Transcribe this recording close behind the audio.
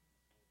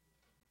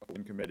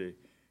committee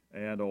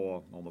and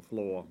or on the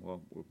floor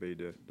will be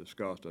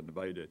discussed and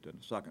debated in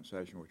the second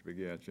session, which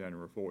begins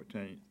January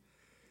 14th.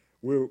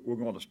 We're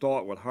going to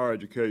start with higher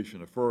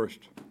education. The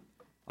first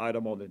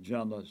item on the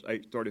agenda is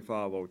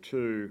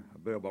H3502, a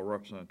bill by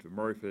Representative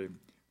Murphy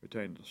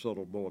pertaining to the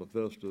Central Board of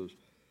Visitors.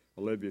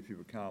 Olivia, if you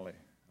would kindly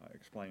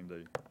explain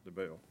the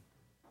bill.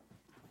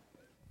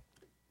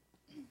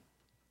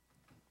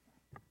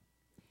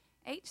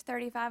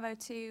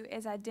 H3502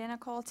 is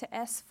identical to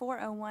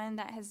S401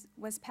 that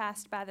was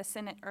passed by the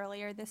Senate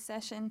earlier this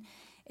session.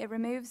 It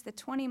removes the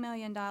 $20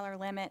 million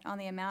limit on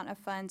the amount of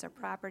funds or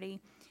property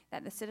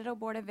that the Citadel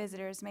Board of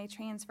Visitors may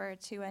transfer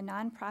to a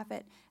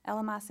nonprofit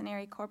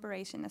eleemosynary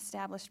corporation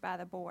established by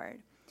the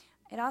board.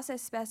 It also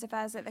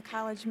specifies that the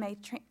college may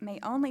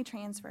only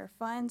transfer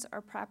funds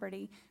or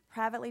property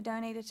privately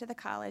donated to the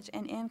college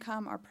and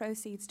income or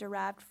proceeds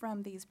derived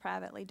from these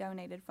privately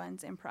donated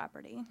funds and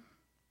property.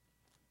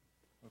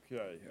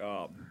 Okay,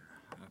 I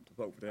have to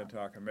vote for the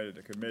entire committee.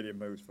 The committee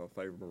moves for a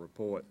favorable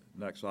report.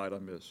 Next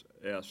item is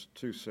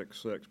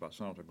S266 by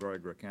Senator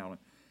Gregory,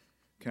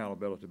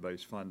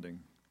 accountability-based funding.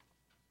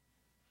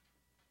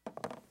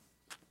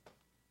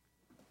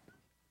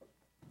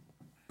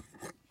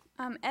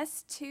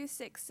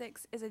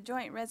 S266 is a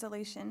joint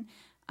resolution.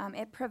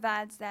 It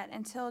provides that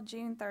until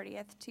June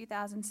 30th,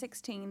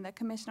 2016, the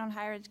Commission on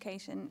Higher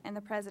Education and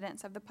the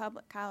presidents of the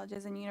public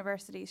colleges and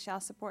universities shall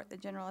support the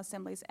General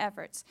Assembly's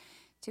efforts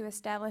to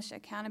establish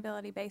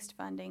accountability-based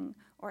funding,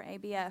 or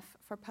ABF,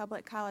 for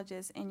public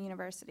colleges and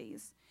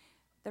universities.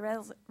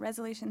 The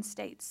resolution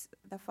states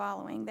the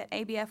following, that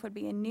ABF would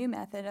be a new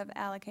method of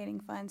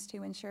allocating funds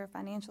to ensure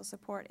financial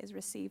support is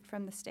received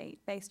from the state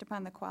based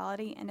upon the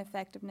quality and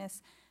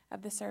effectiveness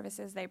of the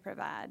services they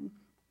provide.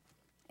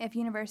 If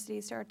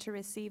universities are to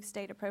receive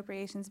state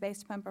appropriations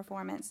based upon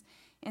performance,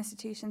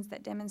 institutions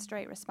that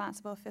demonstrate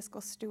responsible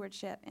fiscal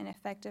stewardship and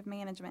effective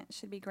management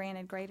should be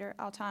granted greater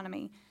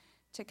autonomy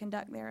to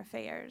conduct their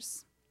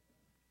affairs.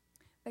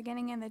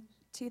 Beginning in the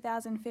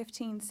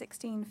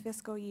 2015-16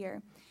 fiscal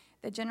year,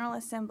 the General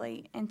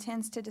Assembly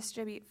intends to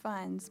distribute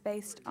funds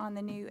based on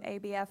the new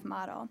ABF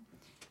model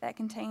that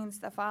contains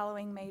the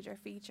following major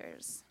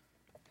features.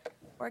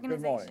 Good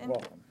morning,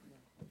 welcome.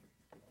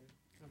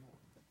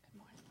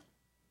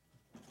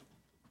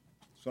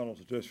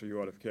 Senators, just for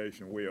your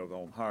edification, we have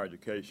on higher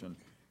education,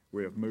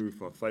 we have moved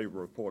for a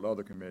favorable report of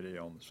the committee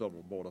on the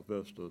Civil Board of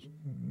Visitors.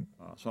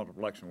 Senator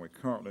Blackson, we're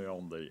currently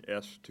on the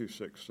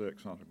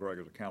S266, Senator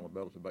Gregory's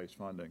accountability-based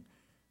funding.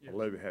 Yes.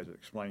 Olivia has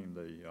explained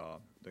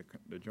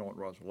the joint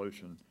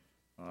resolution.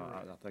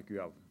 I think you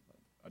have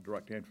a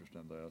direct interest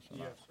in this.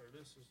 Yes, sir.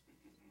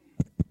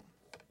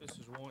 This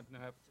is one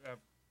thing I've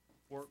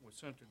worked with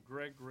Senator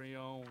Gregory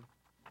on,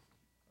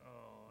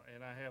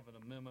 and I have an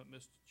amendment,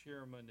 Mr.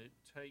 Chairman, that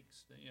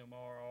takes the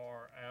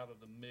MRR out of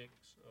the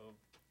mix of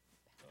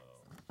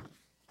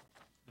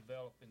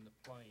developing the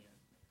plan.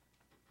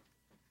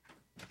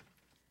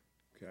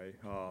 Okay,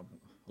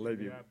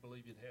 Olivia. I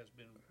believe it has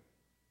been,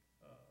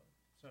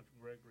 Senator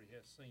Gregory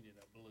has seen it,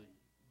 I believe.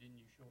 Didn't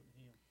you show it to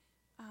him?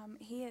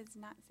 He has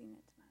not seen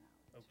it to my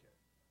knowledge. Okay.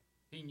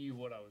 He knew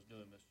what I was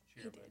doing, Mr.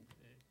 Chairman.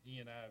 He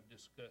and I have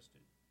discussed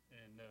it,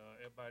 and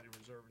everybody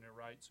reserving their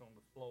rights on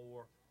the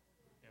floor.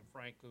 And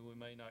frankly, we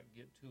may not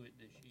get to it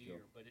this year,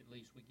 sure, but at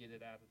least we get it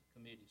out of the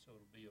committee so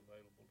it'll be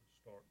available to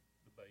start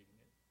debating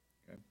it.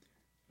 Okay.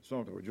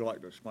 Senator, would you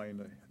like to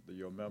explain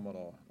your amendment,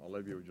 or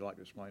Olivia, would you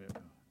like to explain it?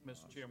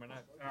 Mr. Chairman,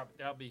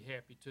 I'll be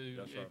happy to.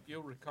 Yes, sir. If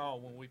you'll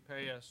recall, when we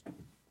passed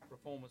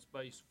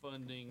performance-based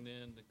funding,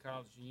 then the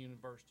colleges and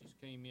universities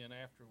came in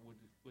after with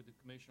the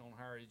Commission on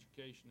Higher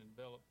Education and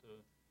developed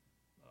the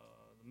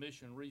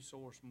Mission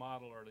Resource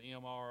Model, or the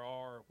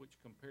MRR,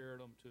 which compared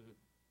them to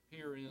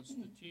peer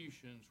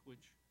institutions,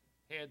 which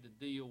had to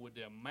deal with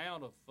the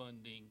amount of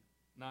funding,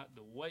 not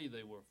the way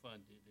they were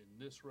funded.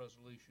 And this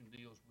resolution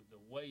deals with the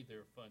way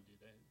they're funded.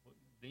 And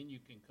then you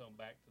can come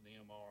back to the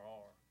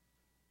MRR.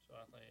 So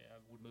I think I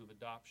would move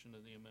adoption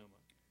of the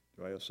amendment.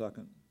 Do I have a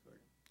second? Second.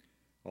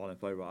 All in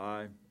favor,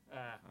 aye?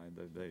 Aye.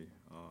 The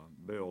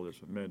bill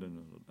is amended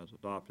as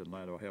adopted.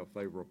 Now do I have a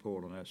favorable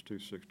report on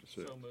S266?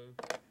 So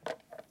moved.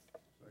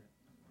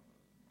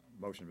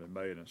 Motion been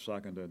made and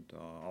seconded.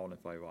 All in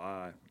favor,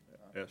 aye.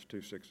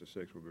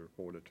 S266 will be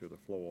reported to the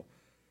floor.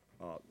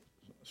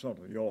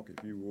 Senator York,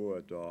 if you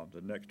would,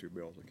 the next two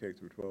bills, the K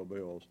through 12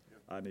 bills, yep,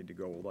 I need to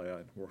go over there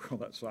and work on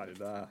that side of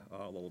the eye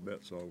a little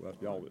bit, so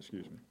y'all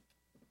excuse me.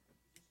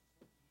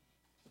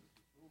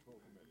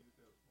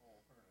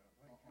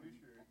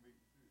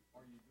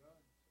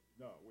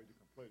 No, we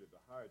completed the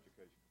higher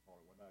education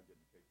component. We're not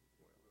getting K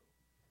through 12.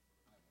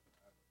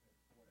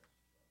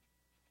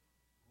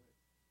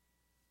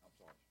 I'm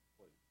sorry,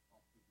 please.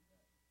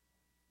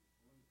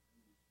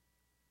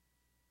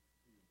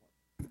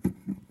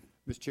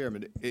 Mr.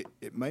 Chairman,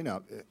 it may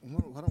not.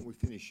 Why don't we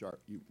finish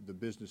the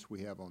business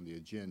we have on the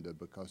agenda,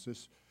 because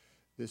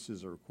this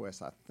is a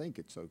request. I think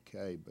it's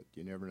okay, but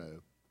you never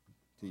know.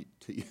 Do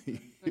you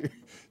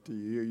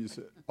hear you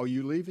say? Are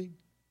you leaving?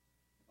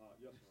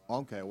 Yes, sir.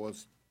 Okay. Well,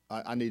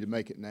 I need to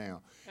make it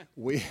now.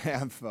 We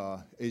have,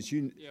 as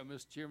you, Yeah,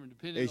 Mr. Chairman,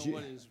 depending As on you-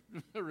 what his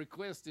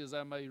request is,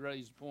 I may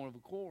raise the point of a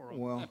quorum.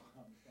 well,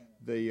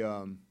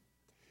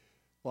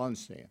 well, I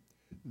understand.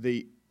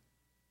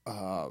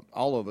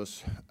 All of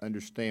us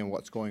understand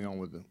what's going on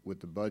with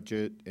the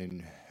budget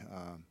and,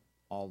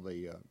 all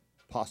the,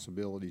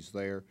 possibilities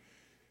there.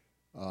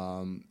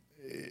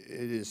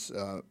 It is,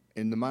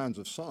 in the minds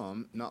of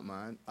some, not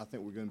mine, I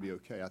think we're gonna be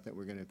okay. I think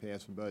we're gonna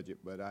pass the budget,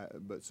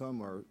 but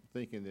some are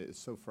thinking that it's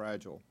so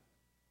fragile,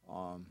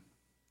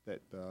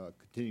 that,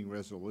 continuing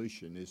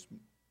resolution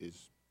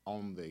is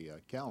on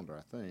the, calendar,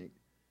 I think.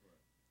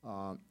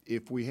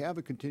 If we have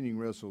a continuing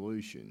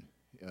resolution,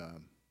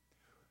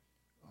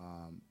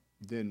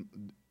 then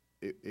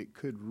it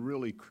could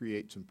really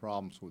create some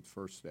problems with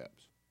First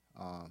Steps,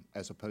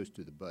 as opposed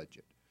to the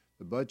budget.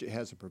 The budget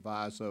has a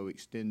proviso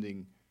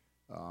extending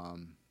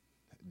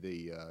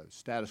the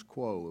status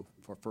quo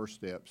for First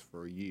Steps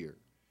for a year.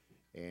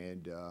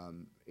 And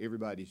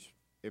everybody's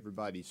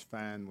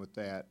fine with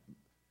that,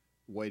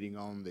 waiting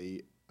on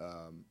the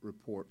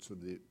reports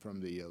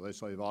from the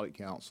Legislative Audit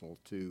Council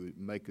to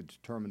make a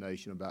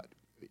determination about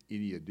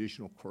any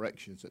additional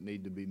corrections that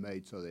need to be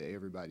made so that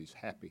everybody's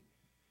happy.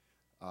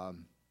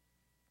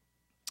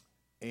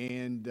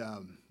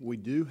 We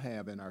do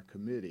have in our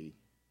committee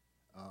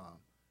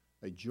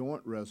a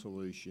joint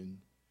resolution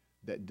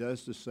that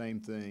does the same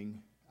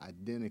thing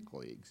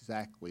identically,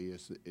 exactly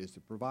as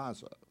the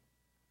proviso.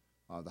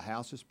 The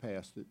House has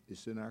passed it,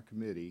 it's in our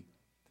committee,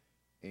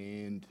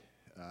 and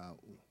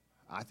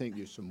I think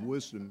there's some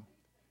wisdom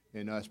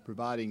in us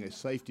providing a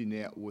safety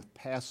net with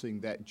passing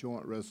that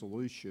joint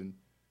resolution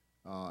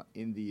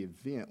in the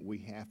event we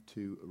have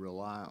to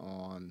rely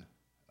on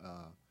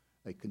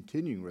a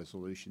continuing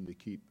resolution to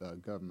keep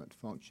government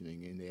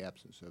functioning in the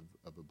absence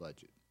of a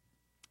budget.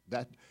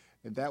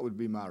 That would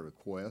be my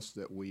request,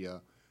 that we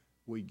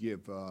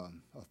give a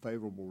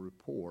favorable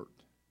report.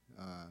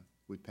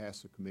 We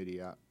pass the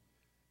committee out,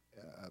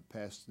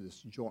 pass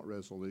this joint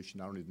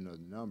resolution, I don't even know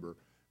the number,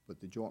 but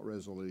the joint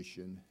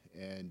resolution,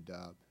 and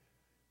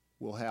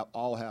we'll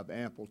all have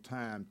ample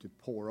time to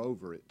pore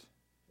over it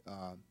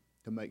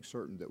to make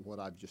certain that what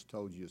I've just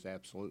told you is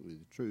absolutely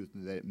the truth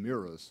and that it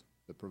mirrors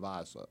the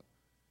proviso.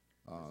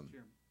 Mr.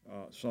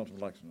 Chairman, Senator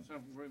Lexington.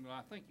 Senator Greenwell,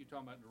 I think you're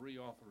talking about the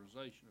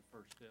reauthorization of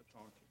First Steps,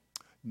 aren't you?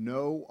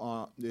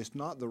 No, it's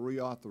not the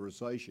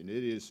reauthorization.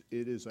 It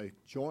is a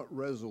joint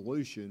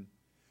resolution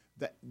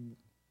that,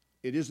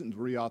 it isn't the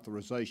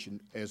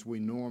reauthorization as we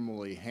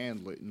normally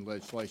handle it in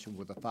legislation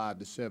with a 5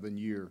 to 7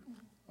 year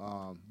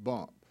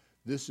bump.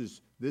 This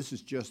is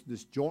just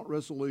this joint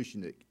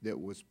resolution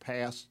that was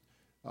passed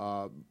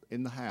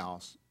in the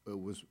House. It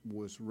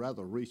was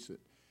rather recent,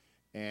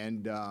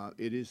 and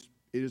it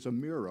is a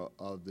mirror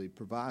of the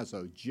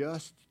proviso,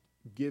 just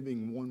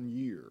giving 1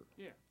 year.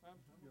 Yeah.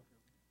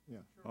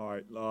 All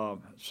right,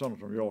 Senator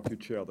From York, you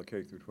chair the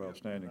K through 12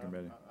 Standing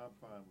Committee. I'm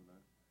fine with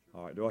that.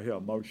 All right, do I hear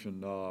a motion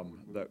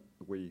that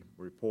we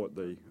report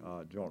the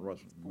joint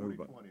resolution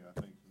movement? 40-20,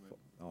 I think.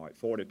 All right,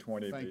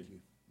 40-20. Thank you.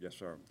 Yes,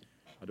 sir.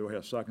 I do hear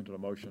a second to the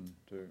motion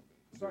to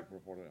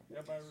report it.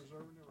 Everybody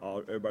reserving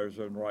their Everybody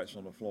reserving rights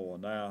on the floor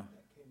now.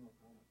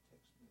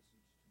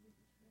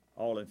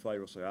 All in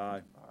favor, say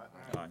aye.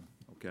 Aye.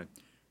 Okay.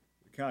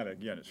 Kind of,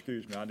 again,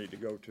 excuse me, I need to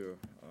go to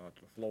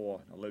the floor.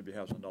 Olivia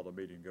has another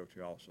meeting to go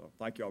to also.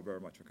 Thank you all very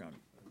much for coming.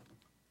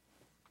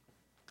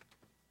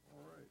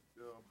 All right.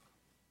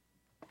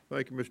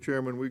 Thank you, Mr.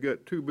 Chairman. We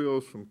got two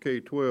bills from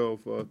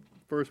K-12.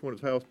 First one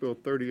is House Bill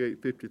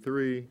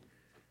 3853.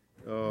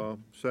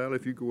 Sally,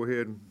 if you go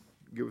ahead and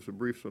give us a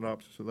brief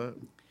synopsis of that.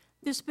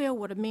 This bill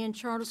would amend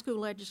charter school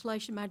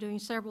legislation by doing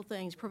several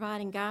things: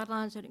 providing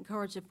guidelines that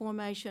encourage the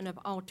formation of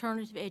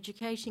alternative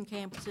education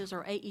campuses,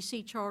 or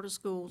AEC charter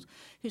schools,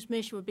 whose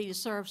mission would be to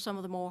serve some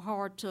of the more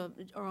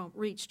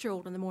hard-to-reach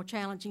children, the more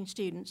challenging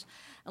students;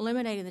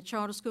 eliminating the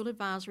Charter School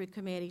Advisory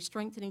Committee;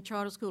 strengthening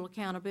charter school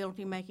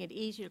accountability, making it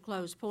easier to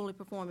close poorly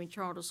performing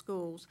charter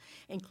schools,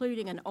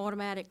 including an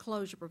automatic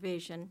closure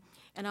provision,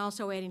 and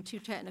also adding 2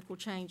 technical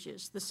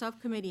changes. The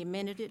subcommittee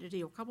amended it to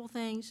do a couple of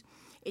things.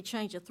 It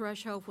changed the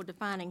threshold for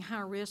defining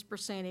high-risk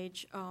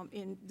percentage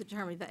in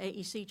determining the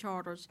AEC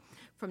charters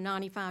from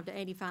 95 to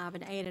 85,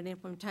 and added an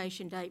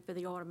implementation date for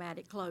the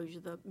automatic closure.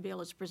 The bill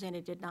as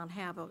presented did not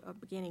have a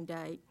beginning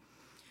date.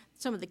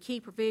 Some of the key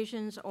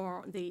provisions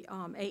are the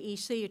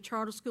AEC, a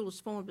charter school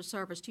is formed to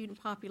serve a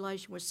student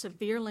population with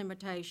severe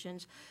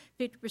limitations.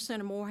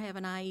 50% or more have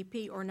an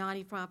IEP, or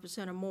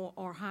 95% or more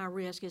are high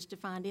risk, as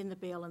defined in the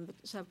bill, and the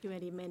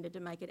subcommittee amended to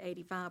make it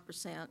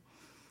 85%.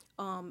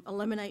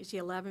 Eliminates the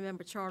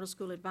 11-member Charter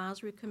School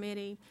Advisory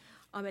Committee,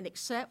 and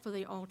except for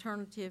the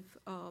alternative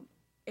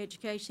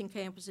education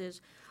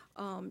campuses,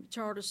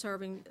 charter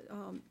serving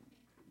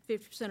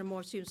 50% or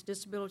more students with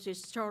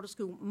disabilities, charter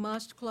school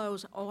must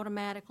close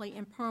automatically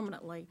and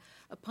permanently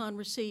upon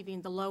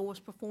receiving the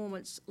lowest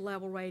performance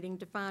level rating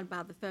defined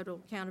by the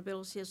Federal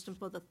Accountability System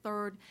for the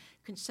 3rd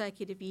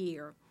consecutive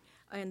year.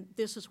 And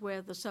this is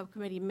where the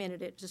subcommittee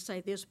amended it to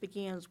say this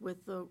begins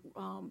with the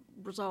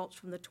results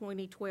from the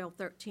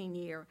 2012-13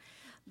 year.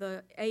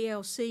 the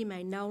ALC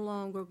may no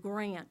longer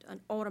grant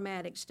an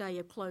automatic stay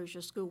of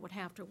closure. School would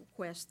have to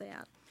request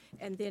that.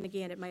 And then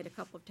again, it made a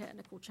couple of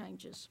technical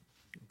changes.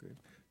 Okay.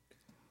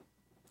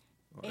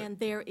 And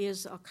there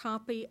is a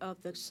copy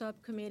of the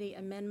subcommittee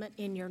amendment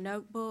in your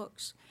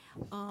notebooks.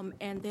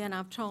 And then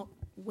I've talked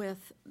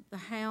with the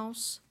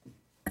House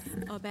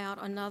about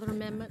another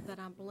amendment that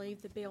I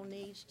believe the bill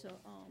needs to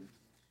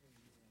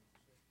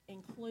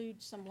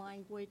include some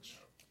language.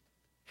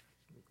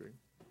 Okay.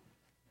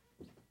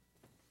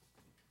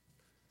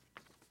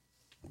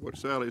 What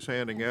Sally's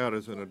handing out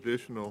is an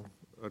additional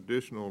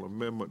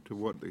amendment to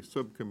what the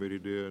subcommittee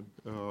did.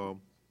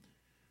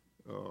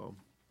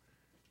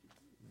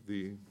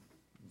 The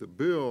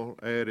bill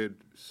added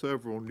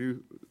several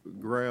new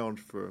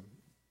grounds for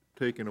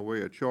taking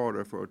away a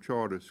charter for a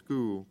charter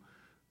school,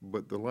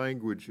 but the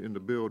language in the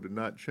bill did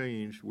not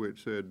change, where it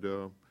said,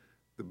 the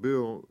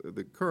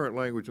current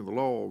language in the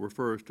law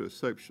refers to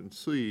Section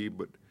C,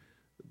 but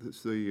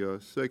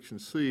Section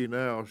C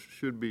now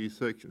should be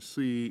Section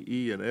C,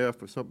 E, and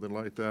F, or something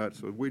like that.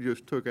 So we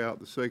just took out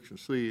the Section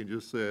C and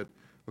just said,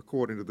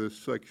 according to this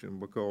section,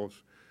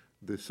 because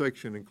the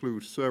section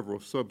includes several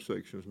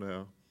subsections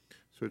now.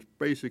 So it's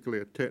basically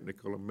a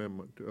technical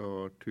amendment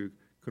to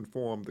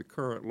conform the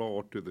current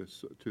law to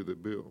the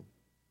bill.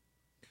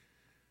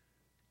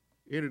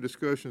 Any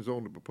discussions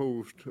on the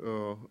proposed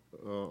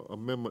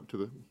amendment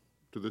to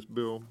this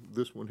bill?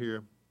 This one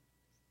here,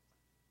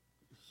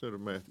 Senator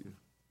Matthews.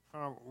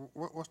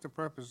 What's the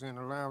purpose in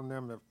allowing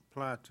them to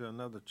apply to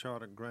another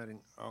charter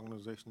granting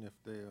organization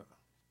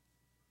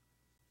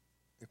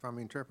if I'm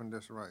interpreting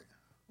this right?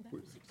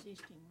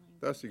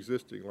 That's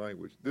existing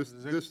language. That's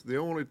existing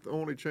language. The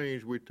only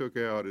change we took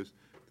out is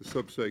the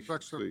subsection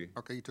C.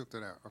 Okay, you took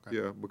that out, okay.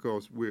 Yeah,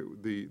 because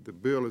the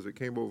bill as it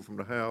came over from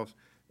the House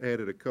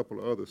added a couple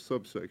of other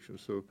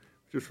subsections, so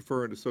just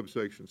referring to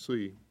subsection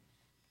C.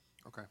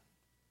 Okay.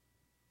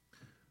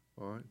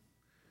 All right.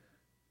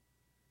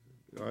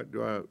 All right,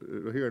 do I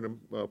hear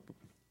them, for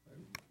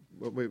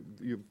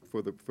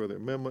the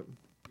amendment?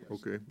 Yes.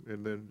 Okay,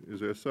 and then is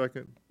there a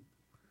second?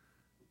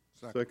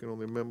 Second on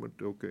the amendment,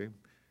 okay.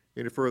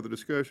 Any further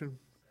discussion?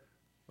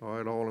 All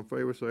right, all in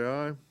favor, say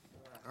aye.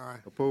 Aye.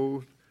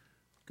 Opposed?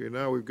 Okay,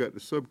 now we've got the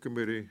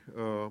subcommittee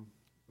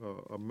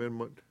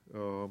amendment.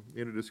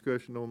 Any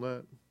discussion on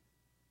that?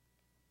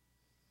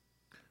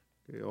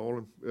 Okay, all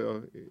in,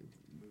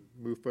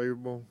 move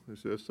favorable.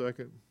 Is there a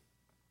second?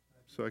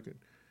 Second.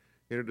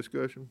 Any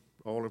discussion?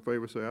 All in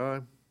favor, say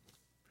aye.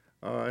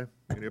 Aye.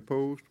 Any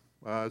opposed?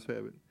 Ayes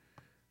have it.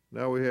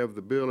 Now we have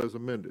the bill as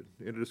amended.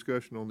 Any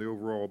discussion on the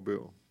overall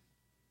bill?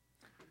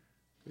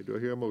 Okay, do I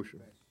hear a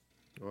motion?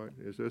 All right,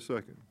 is there a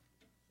second?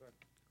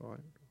 All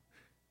right.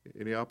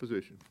 Any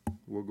opposition?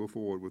 We'll go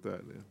forward with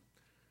that then.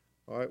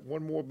 All right,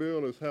 one more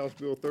bill is House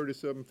Bill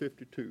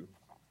 3752.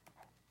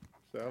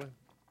 Sally?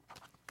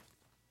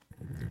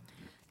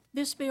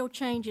 This bill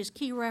changes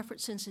key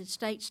references in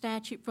state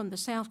statute from the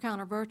South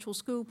Carolina Virtual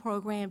School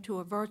Program to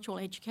a virtual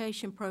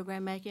education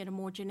program, making it a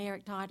more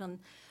generic title,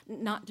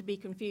 not to be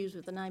confused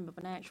with the name of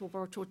an actual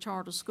virtual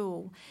charter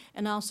school,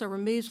 and also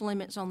removes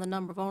limits on the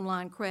number of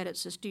online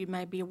credits a student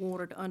may be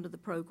awarded under the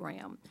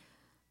program.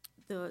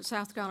 The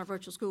South Carolina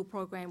Virtual School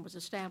Program was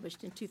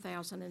established in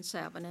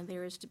 2007, and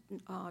there is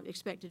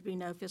expected to be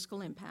no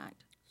fiscal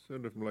impact.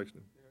 Senator from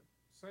Lexington.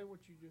 Say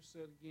what you just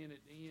said again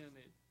at the end,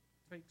 it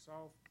takes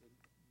off the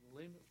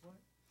limit, what?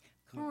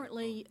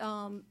 Currently,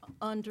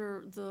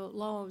 under the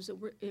laws,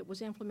 it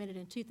was implemented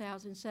in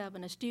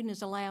 2007, a student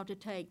is allowed to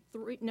take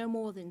no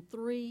more than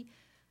three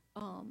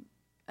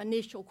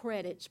initial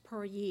credits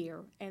per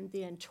year, and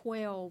then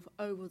 12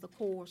 over the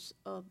course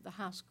of the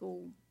high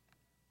school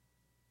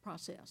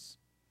process.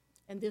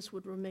 And this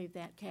would remove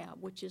that cap,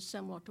 which is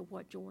similar to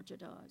what Georgia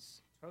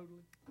does.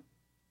 Totally?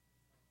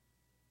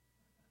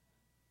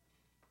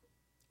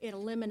 It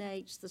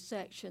eliminates the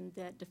section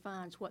that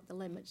defines what the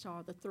limits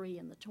are, the 3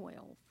 and the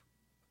 12.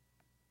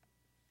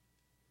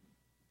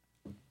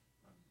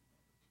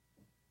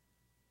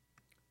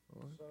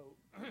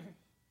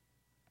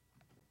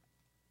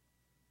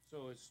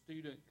 So a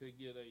student could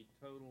get a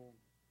total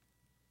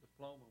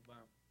diploma by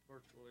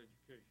virtual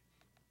education?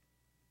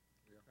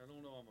 I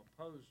don't know, I'm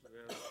opposed to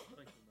that, I'm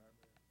thinking about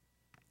that.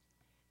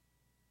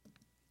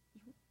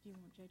 Do you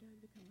want J.W.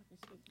 to come up and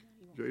speak to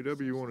that?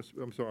 JW, you want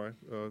to, I'm sorry,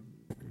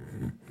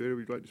 JW,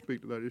 would you like to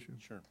speak to that issue?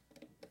 Sure.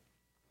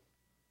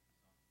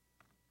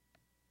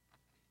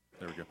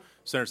 There we go.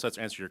 Senator Sutz,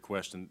 to answer your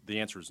question, the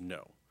answer is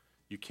no.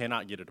 You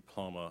cannot get a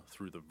diploma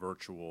through the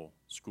virtual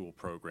school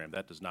program.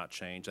 That does not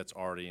change. That's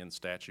already in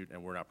statute,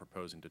 and we're not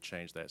proposing to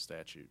change that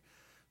statute.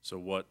 So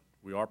what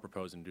we are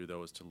proposing to do,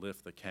 though, is to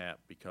lift the cap,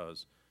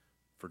 because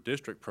for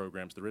district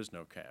programs, there is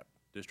no cap.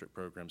 District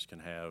programs can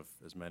have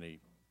as many,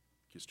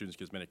 students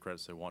get as many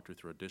credits as they want to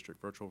through a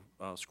district virtual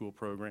school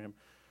program.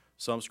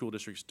 Some school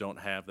districts don't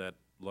have that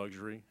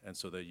luxury, and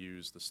so they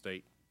use the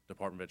state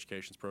Department of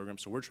Education's program.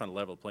 So we're trying to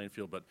level the playing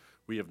field, but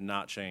we have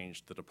not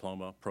changed the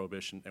diploma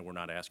prohibition, and we're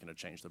not asking to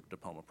change the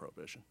diploma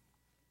prohibition.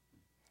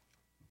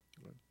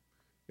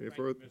 Any Thank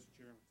you, further? Mr.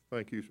 Chairman.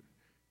 Thank you, sir.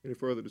 Any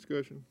further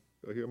discussion?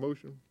 Do I hear a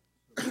motion?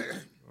 All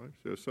right,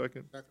 is there a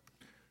second? Second.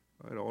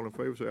 All right, all in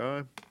favor, say aye.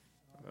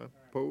 Aye.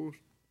 Opposed?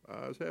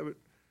 Ayes have it.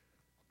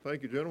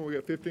 Thank you, gentlemen. We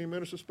got 15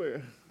 minutes to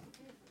spare.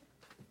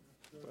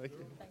 Thank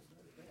you.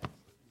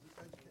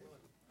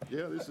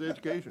 Yeah, this is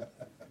education.